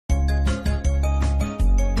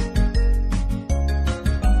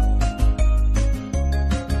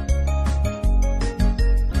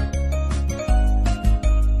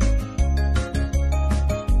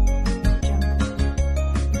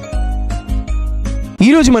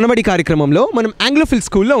ఈరోజు మనబడి కార్యక్రమంలో మనం ఆంగ్లోఫిల్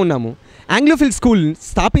స్కూల్లో ఉన్నాము. ఆంగ్లోఫిల్ స్కూల్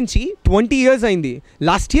స్థాపించి 20 years అయింది.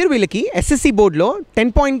 లాస్ట్ ఇయర్ వీళ్ళకి ఎస్ఎస్సి బోర్డులో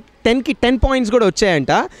 10 పాయింట్స్ కూడా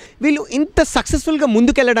వచ్చాయంట. వీళ్ళు ఇంత సక్సెస్ఫుల్గా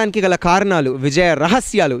ముందుకెళ్ళడానికి గల కారణాలు, విజయ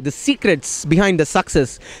రహస్యాలు, the secrets behind the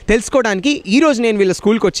success తెలుసుకోవడానికి ఈరోజు నేను వీళ్ళ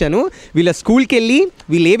స్కూల్కి వచ్చాను. వీళ్ళ స్కూల్కి వెళ్ళి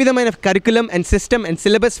వీళ్ళు ఏ విధమైన curriculum and system and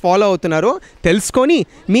syllabus follow అవుతున్నారో తెలుసుకొని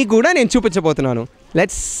మీకు కూడా నేను చూపించబోతున్నాను.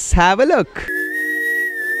 Let's have a look.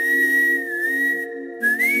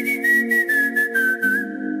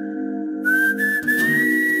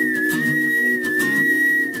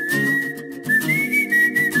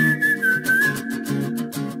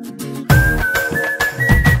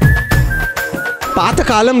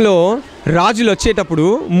 పాతకాలంలో రాజులు వచ్చేటప్పుడు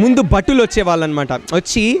ముందు భటులు వచ్చేవాళ్ళు అనమాట.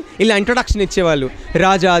 వచ్చి ఇలా ఇంట్రొడక్షన్ ఇచ్చేవాళ్ళు.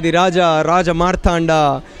 రాజా అది రాజా, రాజ మార్తాండ,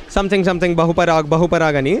 సంథింగ్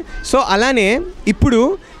బహుపరాగ్ అని. సో అలానే ఇప్పుడు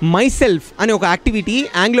మైసెల్ఫ్ అనే ఒక యాక్టివిటీ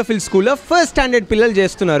ఆంగ్లోఫిల్ స్కూల్లో ఫస్ట్ స్టాండర్డ్ పిల్లలు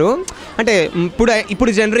చేస్తున్నారు. అంటే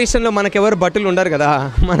ఇప్పుడు జనరేషన్లో మనకెవరు భటులు ఉండరు కదా,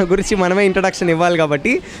 మన గురించి మనమే ఇంట్రొడక్షన్ ఇవ్వాలి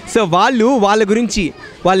కాబట్టి. సో వాళ్ళ గురించి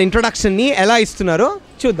వాళ్ళ ఇంట్రొడక్షన్ని ఎలా ఇస్తున్నారో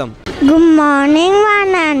చూద్దాం. Good morning,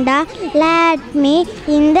 Vananda. Let me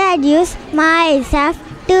introduce myself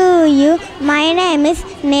to you. My name is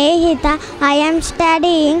Nehita. I am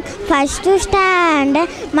studying first standard.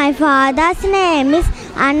 My father's name is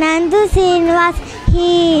Anandu Srinivas. He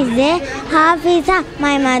is a officer.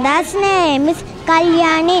 My mother's name is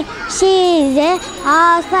Kalyani. She is a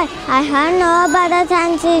housewife. I have no brothers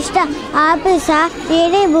and sister. Officer,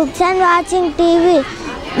 reading books and watching TV.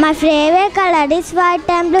 My favorite color is white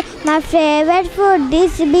and blue. My favorite food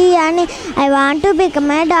is biryani. I want to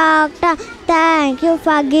become a doctor. Thank you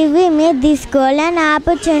for giving me this golden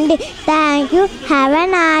opportunity. Thank you. Have a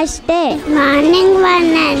nice day. Morning,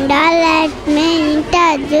 Vananda. Let me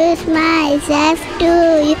introduce myself to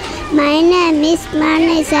you. My name is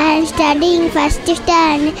Manisha. I am studying first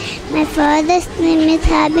standard. My father's name is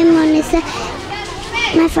Habi Munisa.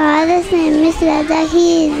 My father's name is Radha. He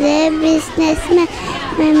is a businessman.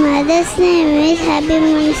 My mother's name is Habi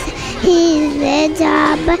Munisa. He is a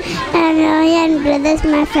jobber. And Royan brothers.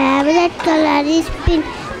 My favorite color is pink.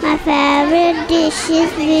 My favorite dish is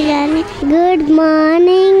biryani. Good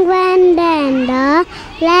morning, Vandanda.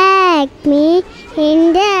 Let me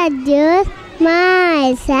introduce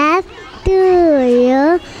myself to you.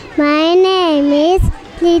 My name is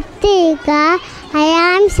Ritika. I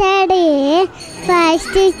am studying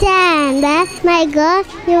first standard. My goal,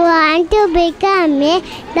 you want to become a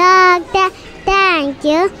doctor. Thank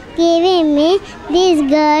you giving me this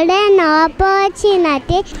golden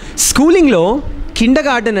opportunity. స్కూలింగ్లో Kinder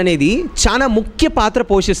garden అనేది చాలా ముఖ్య పాత్ర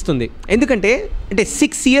పోషిస్తుంది. ఎందుకంటే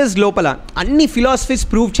 6 years లోపల అన్ని philosophies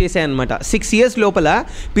prove చేశాయన్నమాట. 6 years లోపల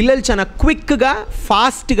పిల్లలు చాలా క్విక్గా,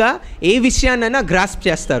 ఫాస్ట్గా ఏ విషయాన్నైనా గ్రాస్ప్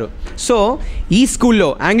చేస్తారు. సో ఈ స్కూల్లో,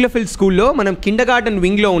 ఆంగ్లోఫిల్ స్కూల్లో మనం కిండర్ గార్డెన్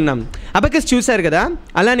వింగ్లో ఉన్నాం. అబకస్ చూశారు కదా,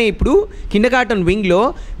 అలానే ఇప్పుడు కిండర్ గార్డెన్ వింగ్లో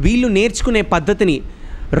వీళ్ళు నేర్చుకునే పద్ధతిని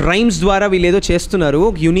రైమ్స్ ద్వారా వీళ్ళు ఏదో చేస్తున్నారు,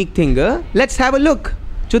 unique thing. Let's have a look.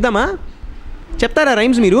 చూద్దామా? చెప్తారా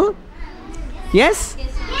రైమ్స్ మీరు? Yes?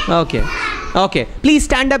 Okay. Please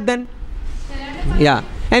stand up then. Yeah.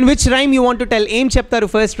 And which rhyme you want to tell? Aim cheptaru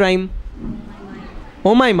first rhyme.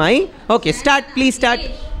 Oh my. Okay, start. Please start.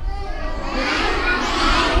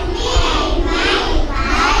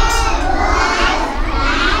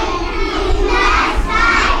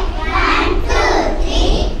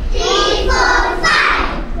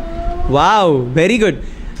 Wow, very good.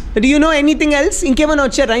 Do you know anything else? Inkemana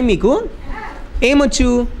vacha rhyme meeku? Aim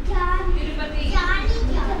vachu?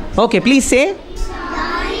 Okay, please say.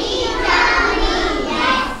 Johnny,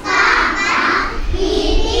 yes, Papa.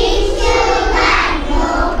 Eating sugar, no,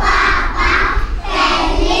 Papa.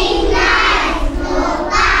 Telling lies, no,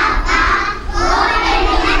 Papa.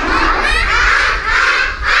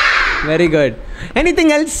 Very good.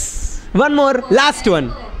 Anything else? One more, last one.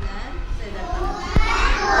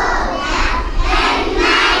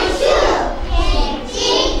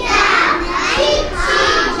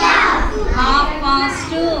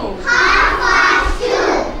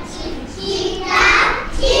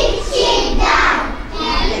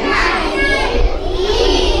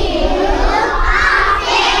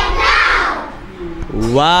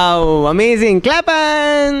 Wow, amazing. Clap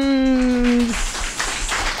hands.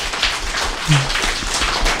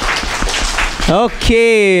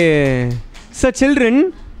 Okay. So children,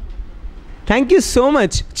 thank you so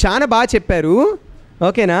much. Chana baa chepparu.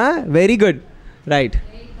 Okay na? Very good. Right.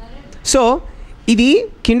 So ఇది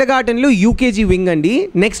కిండర్గార్టెన్లో UKG wing అండి.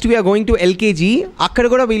 Next we are going to LKG. అక్కడ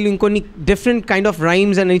కూడా వీళ్ళు ఇంకొన్ని different kind of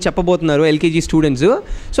rhymes అనేవి చెప్పబోతున్నారు LKG students.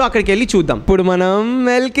 So అక్కడికి వెళ్ళి చూద్దాం. ఇప్పుడు మనం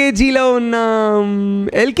ఎల్కేజీలో ఉన్నాం.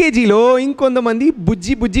 ఎల్కేజీలో ఇంకొంతమంది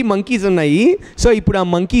బుజ్జి మంకీస్ ఉన్నాయి. సో ఇప్పుడు ఆ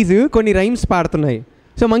మంకీస్ కొన్ని రైమ్స్ పాడుతున్నాయి.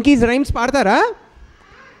 సో మంకీస్ రైమ్స్ పాడతారా?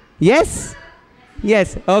 Yes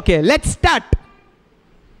okay, let's start.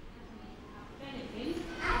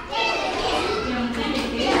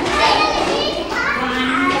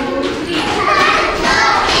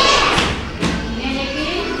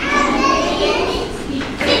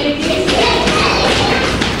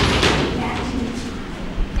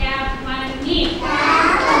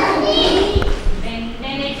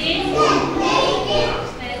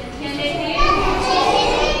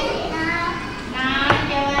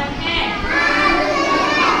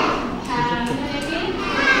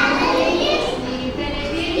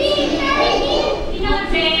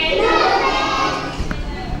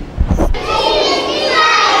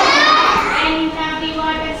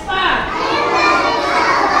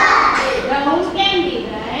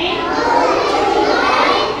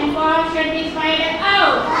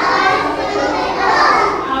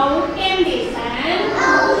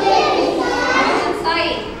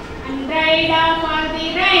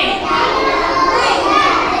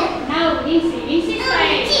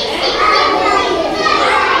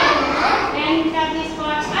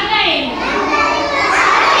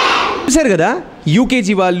 చూసారు కదా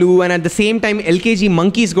యూకేజీ వాళ్ళు and at the same time LKG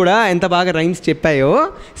monkeys కూడా ఎంత బాగా రైమ్స్ చెప్పాయో.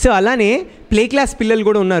 సో అలానే ప్లే క్లాస్ పిల్లలు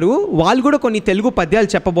కూడా ఉన్నారు. వాళ్ళు కూడా కొన్ని తెలుగు పద్యాలు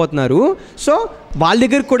చెప్పబోతున్నారు. సో వాళ్ళ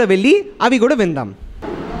దగ్గరకు కూడా వెళ్ళి అవి కూడా విందాం.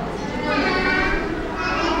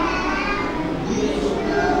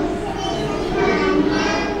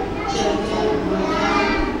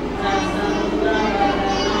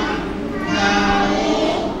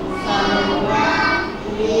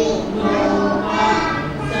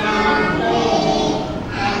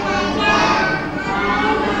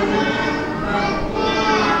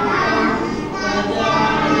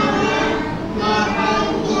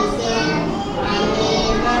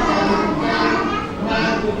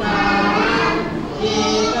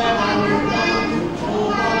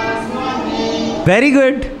 వెరీ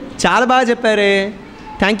గుడ్, చాలా బాగా చెప్పారే.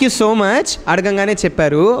 Thank you so much. అడగంగానే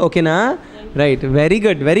చెప్పారు. ఓకేనా? Right, very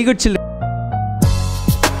good children.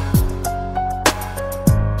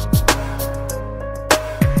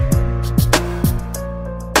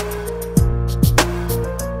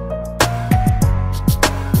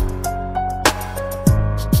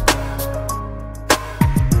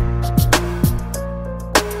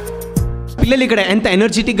 పిల్లలు ఇక్కడ ఎంత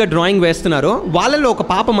ఎనర్జెటిక్గా డ్రాయింగ్ వేస్తున్నారో. వాళ్ళలో ఒక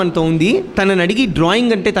పాప మనతో ఉంది. తనని అడిగి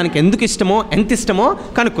డ్రాయింగ్ అంటే తనకు ఎందుకు ఇష్టమో, ఎంత ఇష్టమో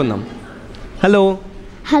కనుక్కుందాం. హలో,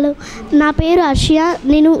 నా పేరు అర్షియా.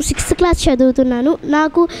 నేను 6th క్లాస్ చదువుతున్నాను.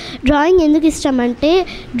 నాకు డ్రాయింగ్ ఎందుకు ఇష్టం అంటే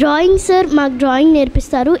డ్రాయింగ్ సార్ మాకు డ్రాయింగ్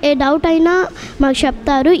నేర్పిస్తారు. ఏ డౌట్ అయినా మాకు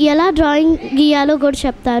చెప్తారు. ఎలా డ్రాయింగ్ గీయాలో కూడా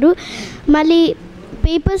చెప్తారు. మళ్ళీ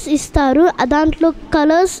పేపర్స్ ఇస్తారు, దాంట్లో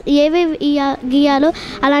కలర్స్ ఏవేవి గీయాలో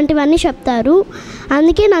అలాంటివన్నీ చెప్తారు.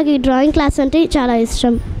 అందుకే నాకు ఈ డ్రాయింగ్ క్లాస్ అంటే చాలా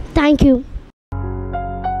ఇష్టం. Thank you.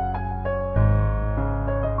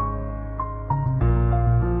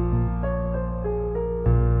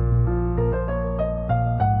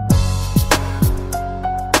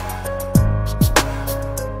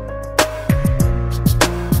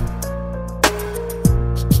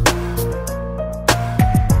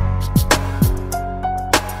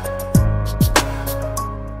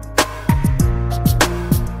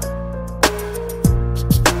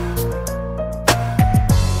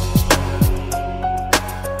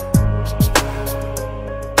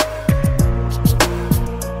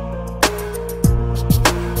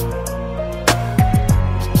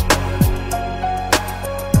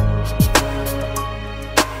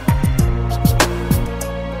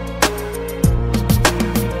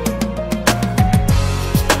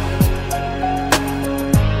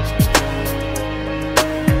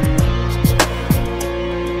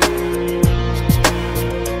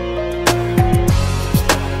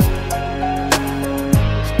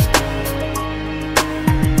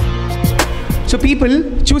 సో పీపుల్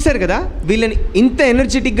చూశారు కదా, వీళ్ళని ఇంత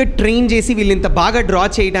ఎనర్జెటిక్గా ట్రైన్ చేసి వీళ్ళు ఇంత బాగా డ్రా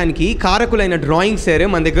చేయడానికి కారకులైన డ్రాయింగ్ సార్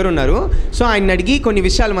మన దగ్గర ఉన్నారు. సో ఆయన అడిగి కొన్ని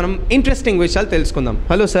విషయాలు మనం ఇంట్రెస్టింగ్ విషయాలు తెలుసుకుందాం.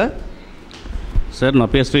 Hello sir. సార్, నా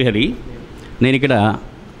పేరు శ్రీహరి. నేను ఇక్కడ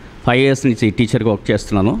 5 years నుంచి టీచర్గా వర్క్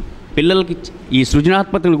చేస్తున్నాను. పిల్లలకి ఈ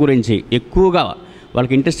సృజనాత్మకతల గురించి ఎక్కువగా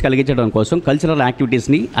వాళ్ళకి ఇంట్రెస్ట్ కలిగించడం కోసం కల్చరల్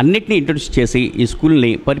యాక్టివిటీస్ని అన్నిటినీ ఇంట్రొడ్యూస్ చేసి ఈ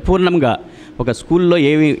స్కూల్ని పరిపూర్ణంగా ఒక స్కూల్లో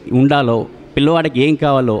ఏమి ఉండాలో, పిల్లవాడికి ఏం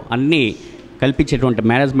కావాలో అన్నీ కల్పించేటువంటి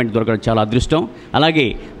మేనేజ్మెంట్ దొరకడం చాలా అదృష్టం. అలాగే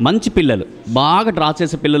మంచి పిల్లలు, బాగా డ్రా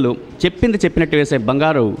చేసే పిల్లలు, చెప్పినట్టు వేసే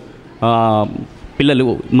బంగారు పిల్లలు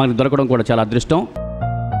మనకు దొరకడం కూడా చాలా అదృష్టం.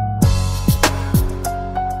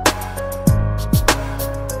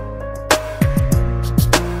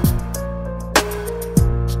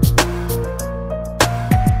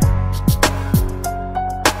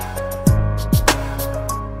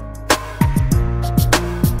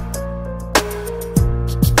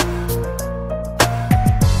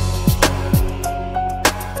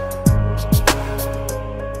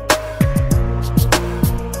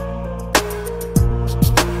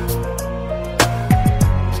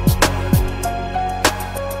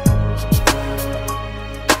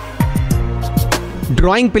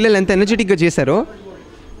 డ్రాయింగ్ పిల్లలు ఎంత ఎనర్జెటిక్గా చేశారో.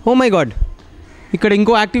 ఓ మై గాడ్, ఇక్కడ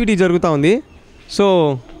ఇంకో యాక్టివిటీ జరుగుతూ ఉంది. సో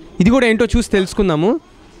ఇది కూడా ఏంటో చూసి తెలుసుకుందాము.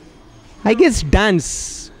 ఐ గెస్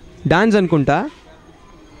డాన్స్ అనుకుంటా.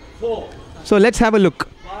 So let's have a look.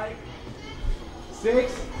 5, 6,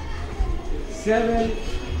 7,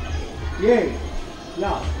 8.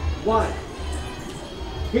 Now 1,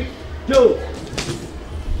 2,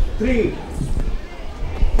 3,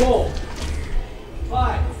 4,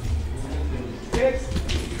 5, 6,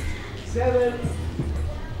 7,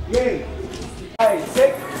 8. 5,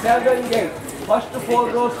 6, 7, 8. First 4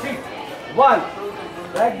 rows sit. 1,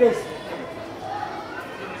 like this.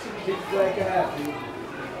 Sit like that.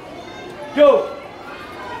 2,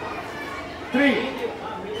 3,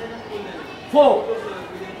 4,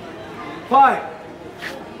 5,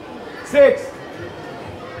 6,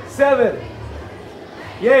 7,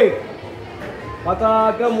 8.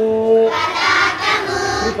 పతాకము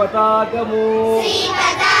త్రిపతాకము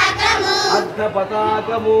అర్ధ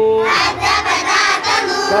పతాకము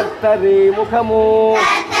కర్తరి ముఖము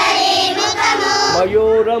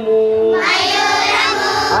మయూరము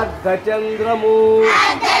అర్ధచంద్రము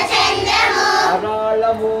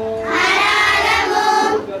అరాళము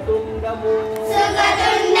సుగతుండము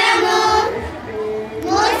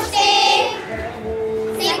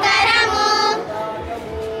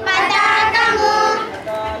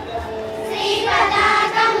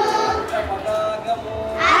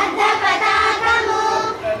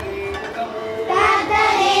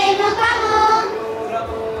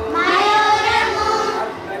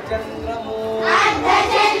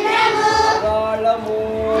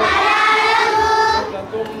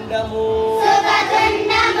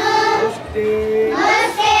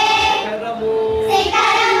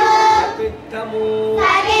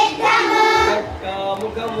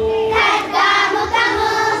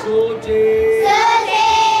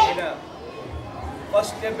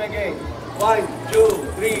First step again. 1, 2,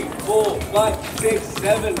 3, 4, 5, 6,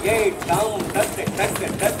 7, 8. Down, touch it, touch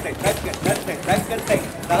it, touch it, touch it, touch it, touch it, touch it.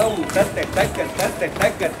 Down, touch it, touch it, touch it,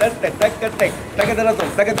 touch it, touch it, touch it, touch it. Tagadanatum,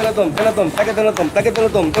 tagadanatum, tagadanatum, tagadanatum,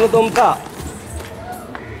 tagadanatum, tagadanatum, ta.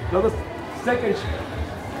 Now the second step.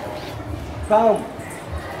 Down,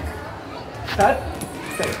 touch,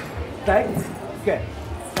 take, touch, get,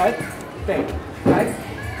 touch, take, touch,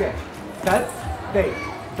 get, touch, take,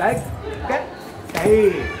 touch, get. Hey,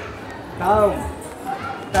 down,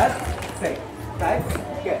 touch, take,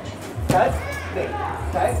 get, touch, take,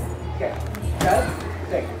 get, touch,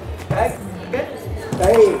 take, get,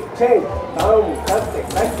 hey, change, down, touch, take,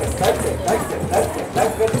 get, touch,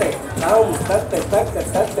 take, down, touch, take,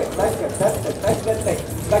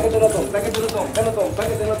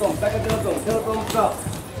 stop.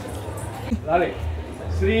 Ready?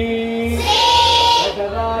 Sri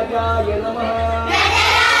Nagarajaya Namaha.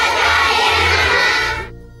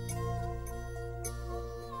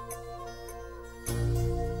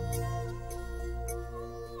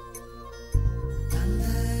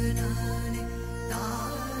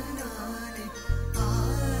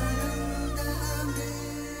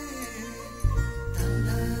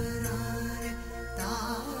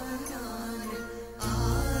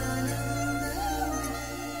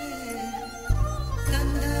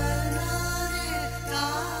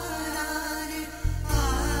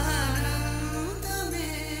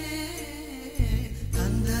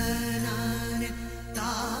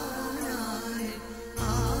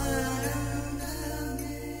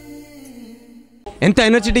 ఎంత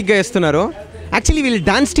ఎనర్జెటిక్గా వేస్తున్నారో. Actually వీళ్ళు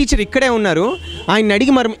dance teacher ఇక్కడే ఉన్నారు. ఆయన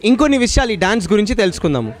అడిగి మనం ఇంకొన్ని విషయాలు ఈ డాన్స్ గురించి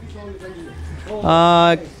తెలుసుకుందాము.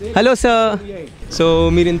 హలో సార్, సో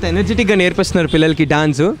మీరు ఇంత ఎనర్జెటిక్గా నేర్పిస్తున్నారు పిల్లలకి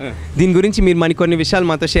డాన్స్, దీని గురించి మీరు మనకి కొన్ని విషయాలు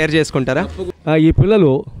మాతో షేర్ చేసుకుంటారా? ఈ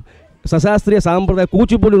పిల్లలు సశాస్త్రీయ సాంప్రదాయ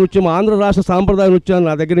కూచిపూడి నృత్యం, ఆంధ్ర రాష్ట్ర సాంప్రదాయ నృత్యాన్ని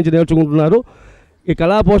నా దగ్గర నుంచి నేర్చుకుంటున్నారు. ఈ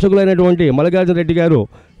కళా పోషకులైనటువంటి మల్లికార్జున రెడ్డి గారు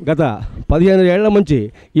గత 15 ఏళ్ల నుంచి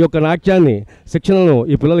ఈ యొక్క నాట్యాన్ని శిక్షణను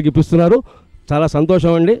ఈ పిల్లలకి ఇప్పిస్తున్నారు. చాలా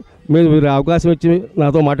సంతోషం అండి. మీరు అవకాశం ఇచ్చి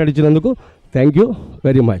నాతో మాట్లాడించినందుకు thank you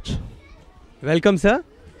very much. Welcome sir.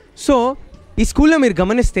 So ఈ స్కూల్లో మీరు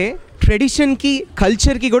గమనిస్తే ట్రెడిషన్కి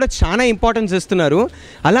కల్చర్కి కూడా చాలా ఇంపార్టెన్స్ ఇస్తున్నారు.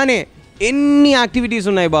 అలానే ఎన్ని యాక్టివిటీస్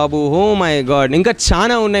ఉన్నాయి బాబు, ఓ మై గాడ్, ఇంకా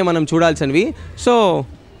చాలా ఉన్నాయి మనం చూడాల్సినవి. సో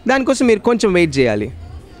దానికోసం మీరు కొంచెం వెయిట్ చేయాలి.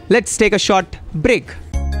 Let's take a short break.